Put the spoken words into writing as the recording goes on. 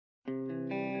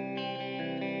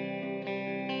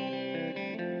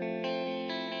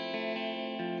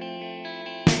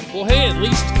Well, hey, at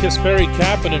least Kasperi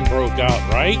Kapanen broke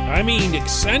out, right? I mean,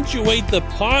 accentuate the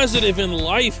positive in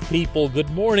life, people. Good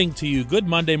morning to you. Good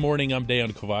Monday morning. I'm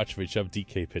Dejan Kovacevic of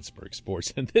DK Pittsburgh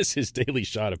Sports, and this is Daily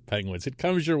Shot of Penguins. It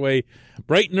comes your way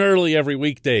bright and early every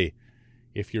weekday.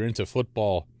 If you're into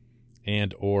football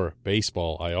and or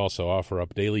baseball, I also offer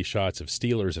up daily shots of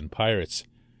Steelers and Pirates.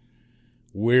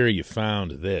 Where you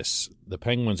found this. The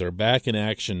Penguins are back in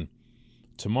action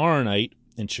tomorrow night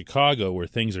in Chicago, where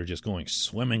things are just going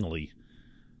swimmingly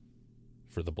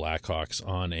for the Blackhawks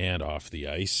on and off the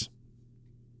ice.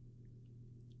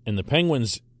 And the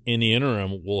Penguins, in the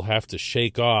interim, will have to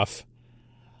shake off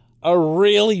a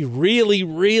really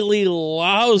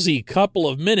lousy couple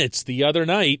of minutes the other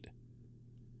night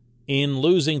in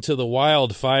losing to the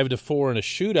Wild 5-4 in a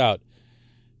shootout,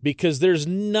 because there's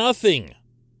nothing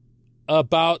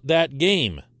about that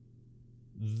game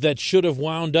that should have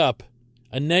wound up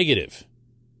a negative.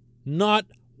 Not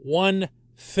one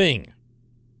thing.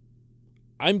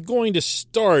 I'm going to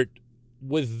start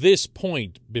with this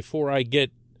point before I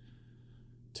get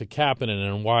to Kapanen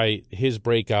and why his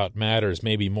breakout matters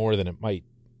maybe more than it might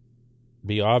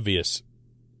be obvious.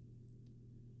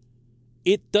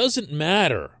 It doesn't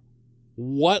matter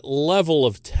what level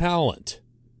of talent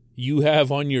you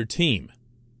have on your team,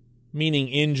 meaning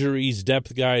injuries,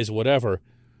 depth guys, whatever,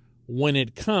 when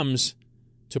it comes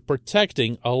to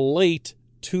protecting a late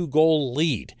 2-goal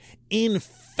lead. In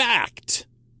fact,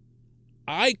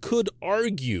 I could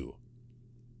argue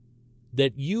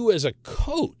that you as a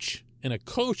coach and a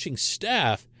coaching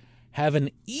staff have an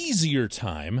easier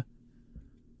time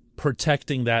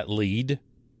protecting that lead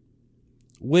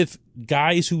with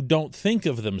guys who don't think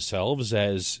of themselves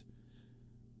as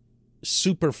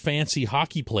super fancy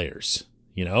hockey players,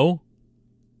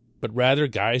 but rather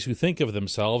guys who think of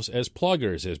themselves as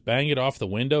pluggers, as bang it off the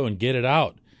window and get it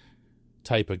out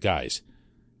type of guys.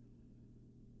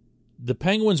 The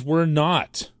Penguins were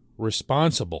not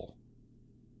responsible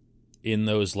in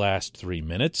those last 3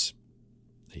 minutes.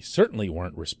 They certainly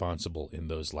weren't responsible in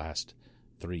those last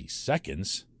 3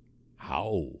 seconds.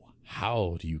 How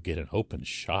do you get an open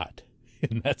shot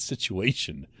in that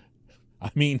situation?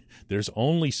 I mean, there's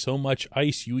only so much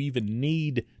ice you even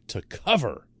need to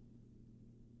cover.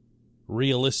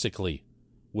 Realistically,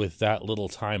 with that little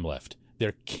time left,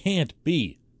 there can't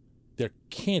be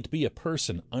a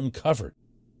person uncovered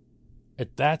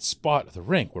at that spot of the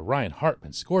rink where Ryan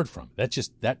Hartman scored from.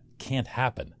 That can't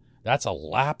happen. That's a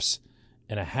lapse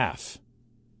and a half.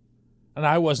 And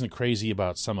I wasn't crazy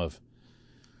about some of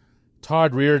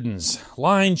Todd Reirden's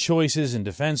line choices and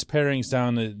defense pairings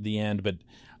down the end, but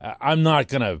I'm not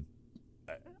going to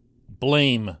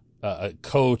blame a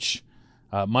coach,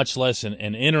 much less an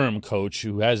interim coach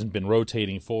who hasn't been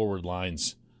rotating forward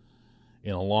lines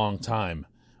in a long time,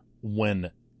 when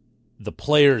the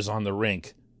players on the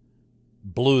rink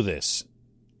blew this,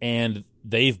 and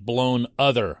they've blown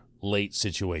other late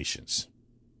situations.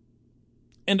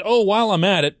 And while I'm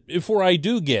at it, before I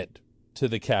do get to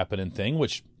the Kapanen thing,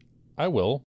 which I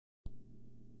will,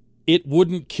 it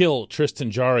wouldn't kill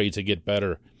Tristan Jarry to get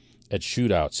better at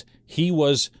shootouts. He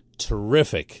was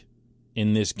terrific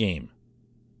in this game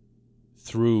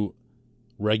through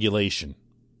regulation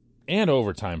and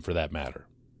overtime, for that matter.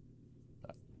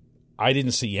 I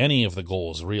didn't see any of the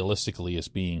goals realistically as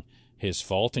being his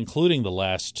fault, including the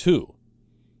last 2.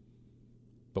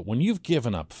 But when you've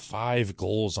given up 5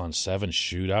 goals on 7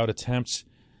 shootout attempts,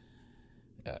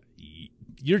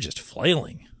 you're just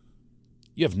flailing.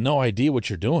 You have no idea what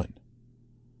you're doing.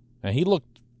 And he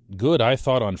looked good, I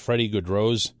thought, on Freddie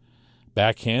Gaudreau's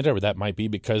backhander, but that might be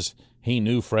because he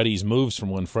knew Freddie's moves from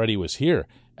when Freddie was here.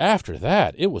 After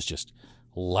that, it was just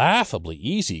laughably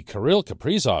easy. Kirill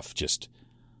Kaprizov just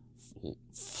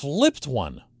flipped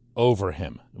one over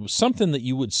him. It was something that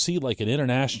you would see like an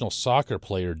international soccer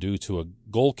player do to a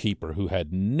goalkeeper who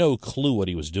had no clue what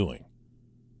he was doing.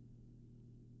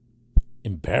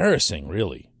 Embarrassing,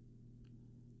 really.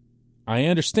 I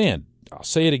understand. I'll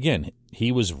say it again.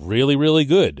 He was really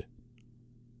good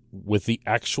with the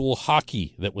actual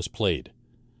hockey that was played.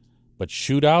 But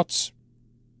shootouts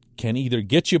can either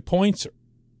get you points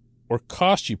or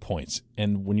cost you points.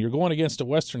 And when you're going against a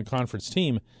Western Conference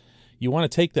team, you want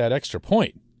to take that extra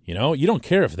point. You don't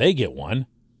care if they get one.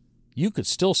 You could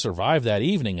still survive that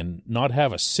evening and not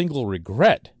have a single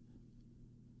regret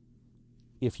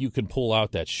if you can pull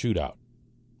out that shootout.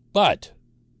 But,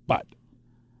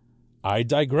 I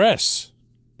digress.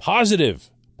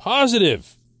 Positive.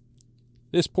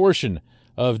 This portion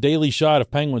of Daily Shot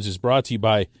of Penguins is brought to you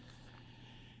by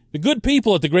the good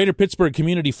people at the Greater Pittsburgh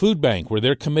Community Food Bank, where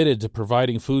they're committed to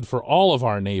providing food for all of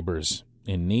our neighbors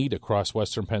in need across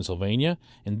western Pennsylvania,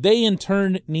 and they in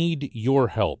turn need your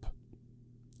help.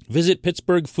 Visit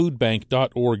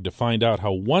pittsburghfoodbank.org to find out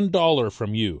how $1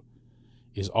 from you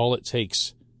is all it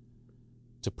takes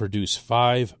to produce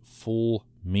 5 full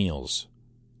meals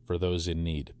for those in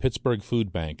need.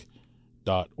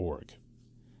 pittsburghfoodbank.org.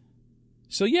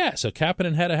 So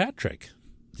Kapanen had a hat trick.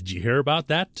 Did you hear about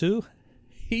that too?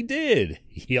 He did.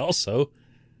 He also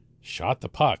shot the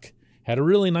puck. Had a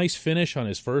really nice finish on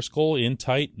his first goal, in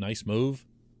tight, nice move.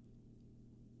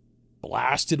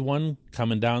 Blasted one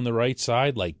coming down the right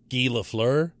side like Guy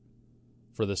Lafleur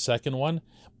for the second one.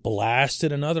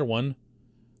 Blasted another one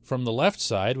from the left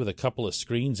side with a couple of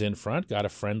screens in front. Got a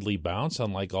friendly bounce,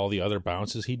 unlike all the other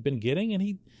bounces he'd been getting, and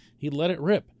he let it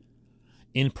rip.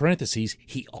 In parentheses,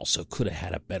 he also could have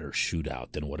had a better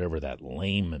shootout than whatever that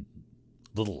lame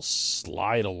little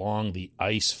slide along the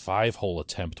ice 5-hole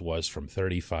attempt was from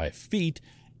 35 feet,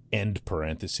 end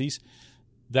parentheses.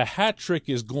 The hat trick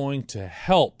is going to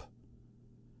help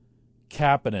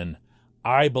Kapanen,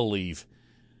 I believe,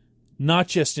 not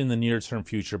just in the near-term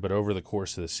future, but over the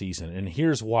course of the season. And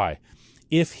here's why.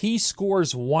 If he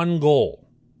scores one goal,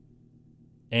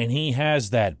 and he has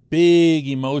that big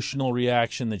emotional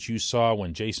reaction that you saw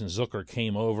when Jason Zucker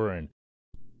came over and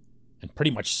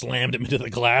pretty much slammed him into the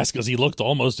glass because he looked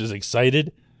almost as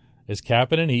excited as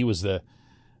Kapanen. He was the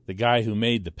guy who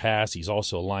made the pass. He's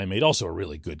also a line mate, also a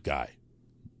really good guy,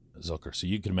 Zucker. So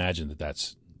you can imagine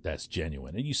that that's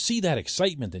genuine. And you see that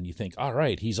excitement and you think, all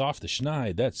right, he's off the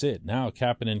schneid. That's it. Now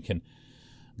Kapanen can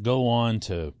go on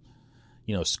to,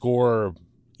 score,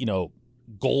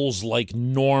 goals like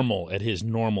normal at his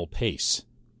normal pace.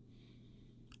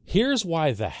 Here's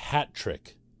why the hat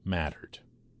trick mattered.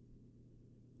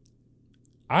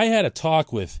 I had a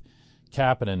talk with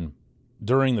Kapanen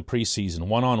during the preseason,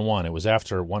 one-on-one. It was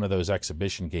after one of those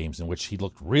exhibition games in which he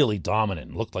looked really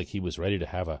dominant and looked like he was ready to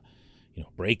have a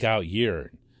breakout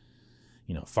year.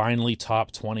 Finally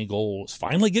top 20 goals,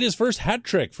 finally get his first hat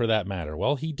trick for that matter.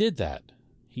 Well, he did that.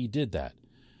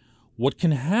 What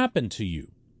can happen to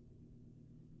you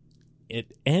at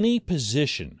any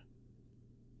position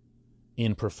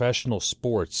in professional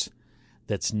sports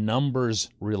that's numbers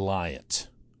reliant,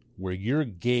 where you're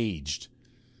gauged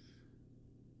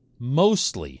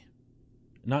mostly,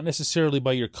 not necessarily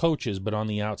by your coaches, but on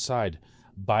the outside,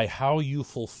 by how you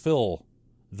fulfill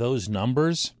those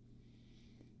numbers,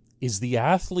 is the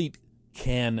athlete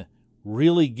can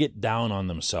really get down on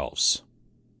themselves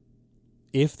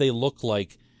if they look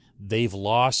like they've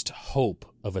lost hope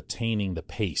of attaining the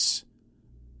pace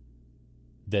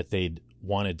that they'd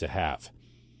wanted to have.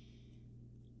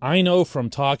 I know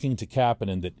from talking to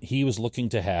Kapanen that he was looking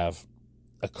to have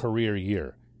a career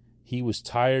year. He was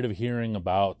tired of hearing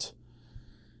about,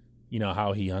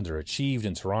 how he underachieved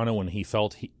in Toronto when he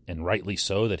felt, and rightly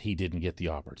so, that he didn't get the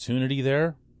opportunity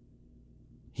there.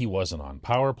 He wasn't on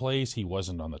power plays. He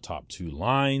wasn't on the top 2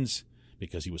 lines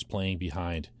because he was playing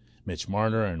behind Mitch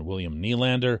Marner and William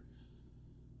Nylander.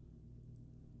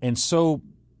 And so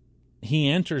he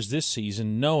enters this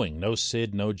season knowing no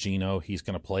Sid, no Gino. He's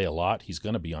going to play a lot. He's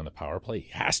going to be on the power play.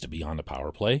 He has to be on the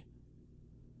power play.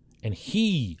 And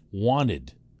he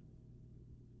wanted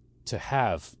to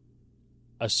have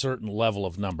a certain level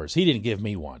of numbers. He didn't give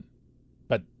me one,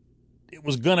 but it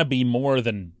was going to be more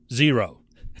than 0.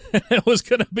 It was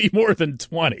going to be more than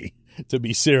 20, to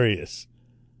be serious.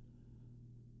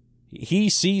 He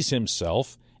sees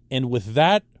himself, and with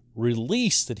that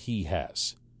release that he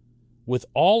has, with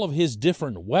all of his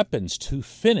different weapons to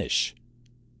finish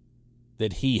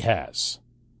that he has,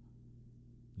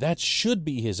 that should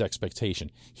be his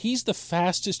expectation. He's the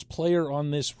fastest player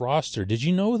on this roster. Did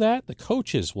you know that? The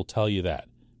coaches will tell you that.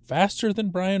 Faster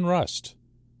than Brian Rust.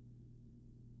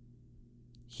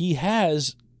 He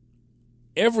has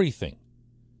everything.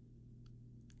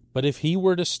 But if he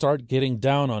were to start getting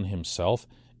down on himself,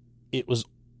 it was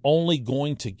only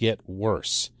going to get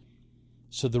worse.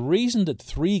 So the reason that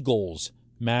 3 goals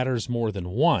matters more than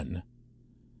 1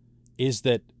 is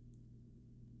that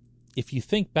if you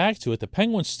think back to it, the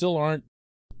Penguins still aren't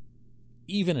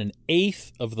even an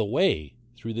eighth of the way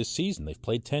through this season. They've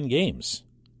played 10 games.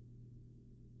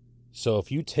 So if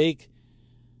you take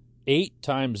 8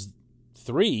 times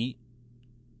 3,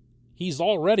 he's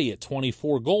already at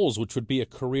 24 goals, which would be a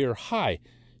career high.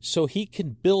 So he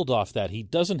can build off that. He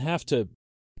doesn't have to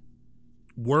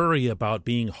worry about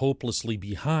being hopelessly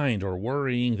behind or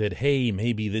worrying that, hey,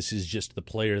 maybe this is just the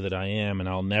player that I am and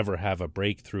I'll never have a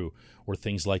breakthrough or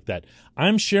things like that.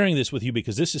 I'm sharing this with you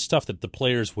because this is stuff that the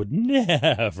players would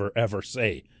never, ever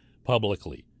say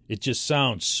publicly. It just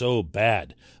sounds so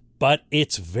bad, but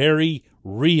it's very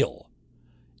real.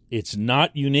 It's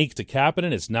not unique to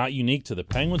Kapanen. It's not unique to the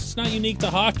Penguins. It's not unique to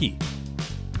hockey.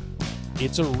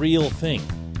 It's a real thing.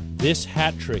 This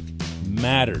hat trick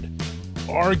mattered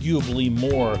arguably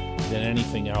more than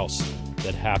anything else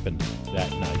that happened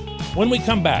that night. When we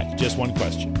come back, just one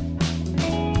question.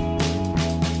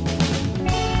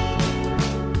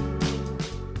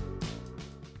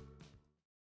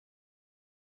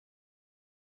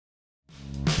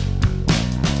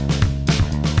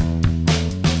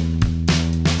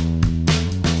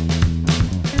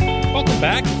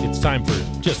 Back. It's time for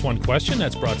Just One Question.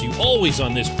 That's brought to you always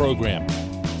on this program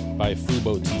by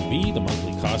Fubo TV. The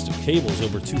monthly cost of cable is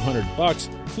over $200.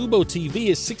 Fubo TV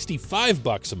is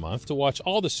 $65 a month to watch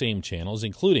all the same channels,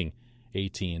 including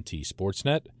AT&T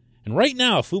Sportsnet. And right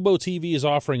now, Fubo TV is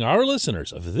offering our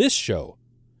listeners of this show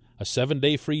a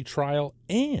 7-day free trial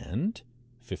and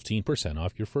 15%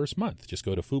 off your first month. Just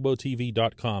go to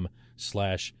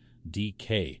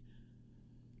FuboTV.com/DK.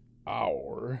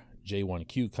 Our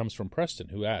J1Q comes from Preston,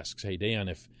 who asks, hey, Dan,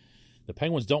 if the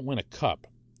Penguins don't win a cup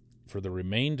for the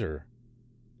remainder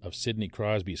of Sidney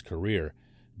Crosby's career,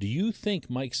 do you think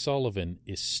Mike Sullivan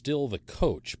is still the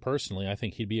coach? Personally, I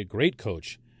think he'd be a great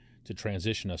coach to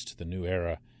transition us to the new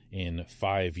era in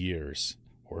 5 years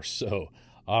or so.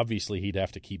 Obviously, he'd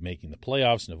have to keep making the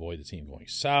playoffs and avoid the team going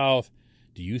south.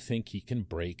 Do you think he can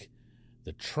break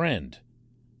the trend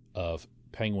of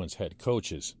Penguins head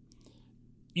coaches?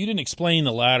 You didn't explain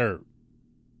the latter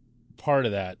part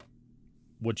of that,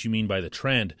 what you mean by the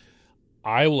trend.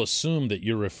 I will assume that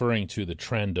you're referring to the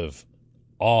trend of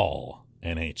all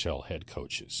NHL head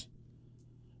coaches.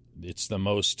 It's the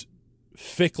most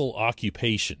fickle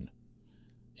occupation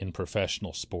in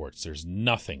professional sports. There's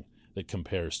nothing that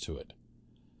compares to it.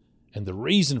 And the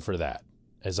reason for that,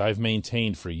 as I've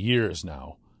maintained for years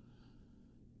now,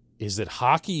 is that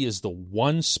hockey is the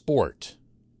one sport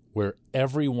where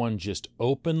everyone just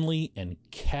openly and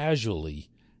casually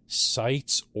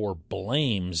cites or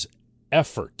blames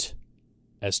effort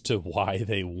as to why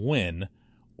they win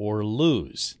or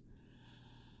lose.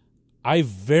 I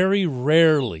very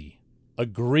rarely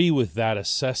agree with that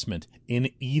assessment in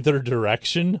either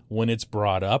direction when it's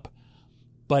brought up,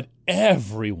 but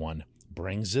everyone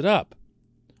brings it up.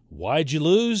 Why'd you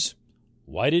lose?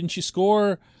 Why didn't you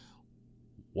score?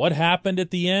 What happened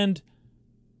at the end?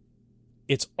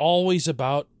 It's always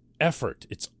about effort.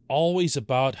 It's always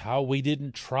about how we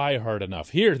didn't try hard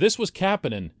enough. Here, this was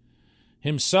Kapanen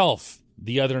himself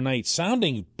the other night,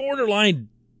 sounding borderline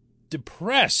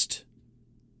depressed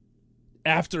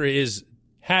after his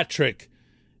hat trick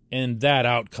and that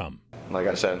outcome. Like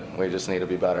I said, we just need to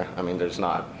be better. I mean, there's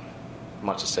not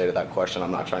much to say to that question.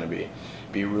 I'm not trying to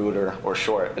be rude or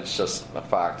short. It's just a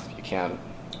fact. You can't.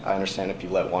 I understand if you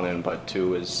let one in, but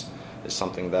two is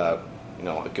something that, you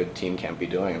know, a good team can't be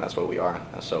doing, and that's what we are.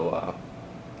 So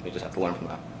we just have to learn from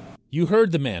that. You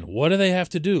heard the man. What do they have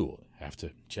to do? Have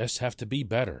to be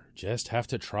better. Just have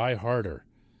to try harder.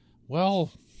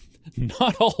 Well,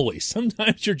 not always.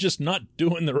 Sometimes you're just not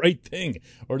doing the right thing,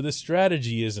 or the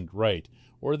strategy isn't right,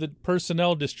 or the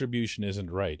personnel distribution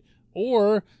isn't right,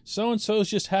 or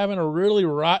so-and-so's just having a really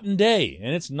rotten day,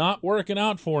 and it's not working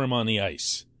out for him on the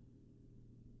ice.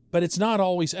 But it's not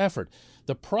always effort.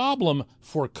 The problem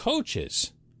for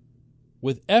coaches,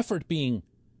 with effort being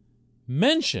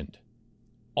mentioned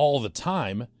all the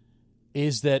time,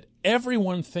 is that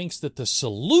everyone thinks that the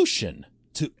solution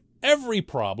to every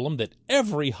problem that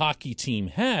every hockey team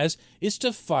has is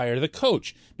to fire the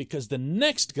coach, because the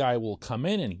next guy will come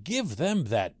in and give them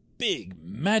that big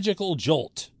magical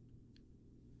jolt.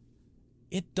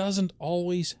 It doesn't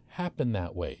always happen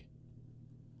that way.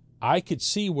 I could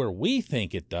see where we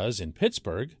think it does in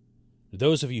Pittsburgh.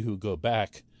 Those of you who go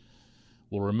back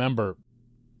will remember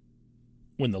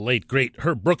when the late, great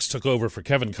Herb Brooks took over for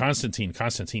Kevin Constantine.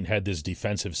 Constantine had this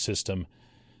defensive system,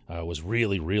 was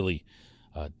really, really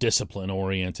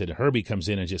discipline-oriented. Herbie comes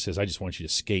in and just says, I just want you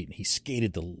to skate. And he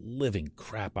skated the living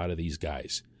crap out of these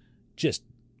guys. Just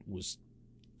was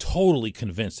totally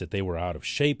convinced that they were out of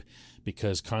shape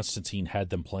because Constantine had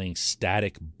them playing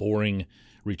static, boring,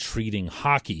 retreating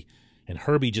hockey. And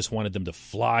Herbie just wanted them to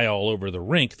fly all over the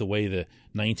rink the way the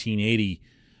 1980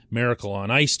 Miracle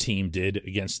on Ice team did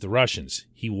against the Russians.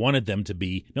 He wanted them to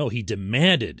be, he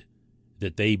demanded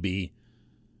that they be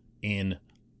in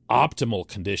optimal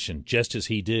condition, just as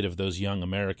he did of those young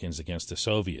Americans against the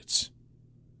Soviets.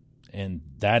 And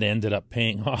that ended up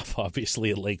paying off,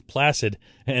 obviously, at Lake Placid.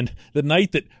 And the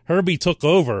night that Herbie took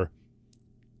over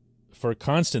for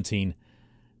Constantine,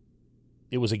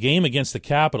 it was a game against the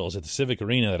Capitals at the Civic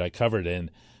Arena that I covered, and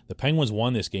the Penguins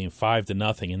won this game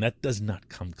 5-0, and that does not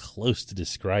come close to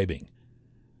describing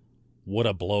what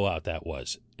a blowout that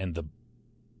was. And the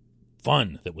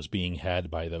fun that was being had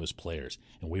by those players.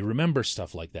 And we remember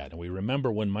stuff like that. And we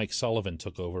remember when Mike Sullivan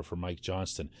took over for Mike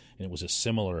Johnston, and it was a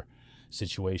similar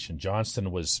situation.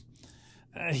 Johnston was,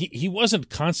 he wasn't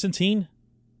Constantine,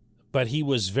 but he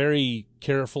was very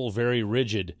careful, very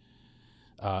rigid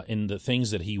in the things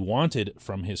that he wanted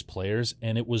from his players.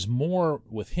 And it was more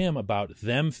with him about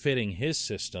them fitting his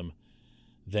system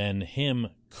than him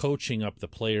coaching up the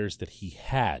players that he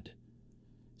had.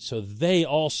 So they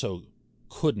also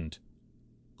couldn't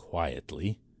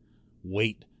quietly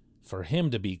wait for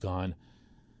him to be gone.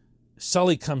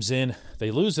 Sully comes in,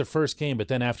 they lose their first game, but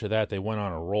then after that they went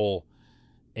on a roll,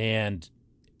 and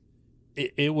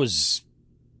it was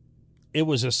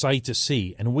a sight to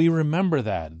see. And we remember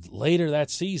that later that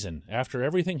season, after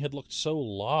everything had looked so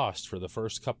lost for the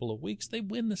first couple of weeks, they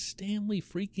win the Stanley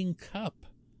freaking Cup.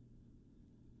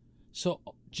 So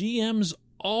GMs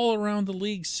all around the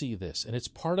league see this, and it's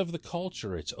part of the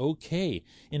culture. It's okay.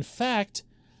 In fact,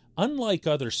 unlike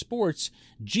other sports,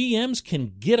 GMs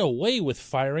can get away with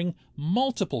firing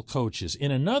multiple coaches.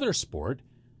 In another sport,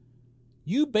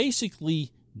 you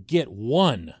basically get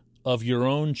one of your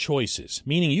own choices,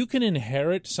 meaning you can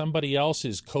inherit somebody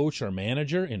else's coach or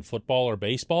manager in football or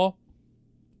baseball,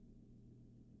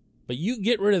 but you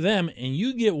get rid of them and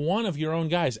you get one of your own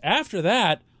guys. After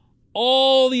that,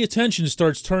 all the attention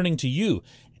starts turning to you.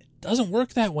 It doesn't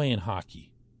work that way in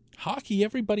hockey. Hockey,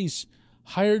 everybody's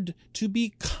hired to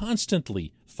be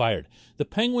constantly fired. The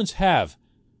Penguins have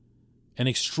an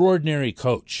extraordinary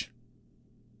coach,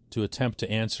 to attempt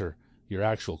to answer your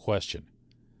actual question.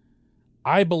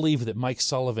 I believe that Mike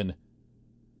Sullivan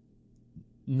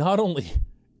not only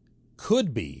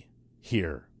could be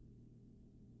here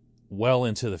well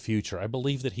into the future, I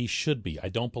believe that he should be. I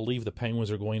don't believe the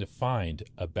Penguins are going to find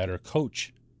a better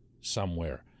coach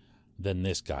somewhere than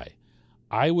this guy.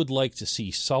 I would like to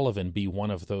see Sullivan be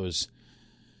one of those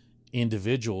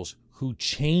individuals who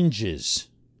changes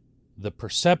the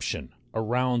perception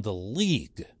around the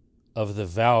league of the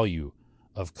value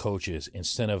of coaches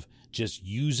instead of just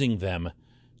using them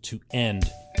to end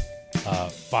a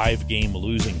 5-game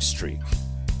losing streak.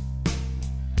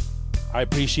 I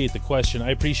appreciate the question.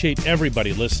 I appreciate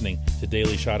everybody listening to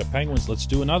Daily Shot of Penguins. Let's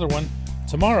do another one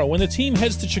tomorrow when the team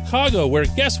heads to Chicago, where,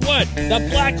 guess what? The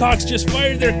Blackhawks just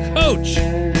fired their coach.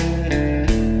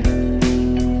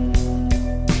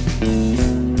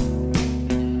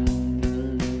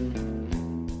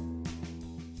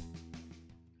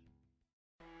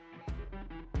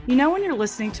 You know when you're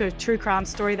listening to a true crime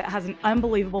story that has an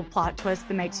unbelievable plot twist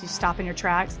that makes you stop in your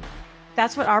tracks?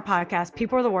 That's what our podcast,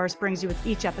 People Are the Worst, brings you with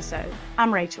each episode.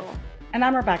 I'm Rachel. And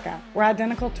I'm Rebecca. We're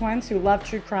identical twins who love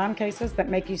true crime cases that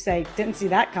make you say, didn't see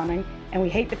that coming, and we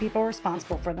hate the people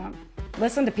responsible for them.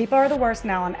 Listen to People Are the Worst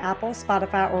now on Apple,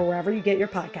 Spotify, or wherever you get your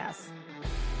podcasts.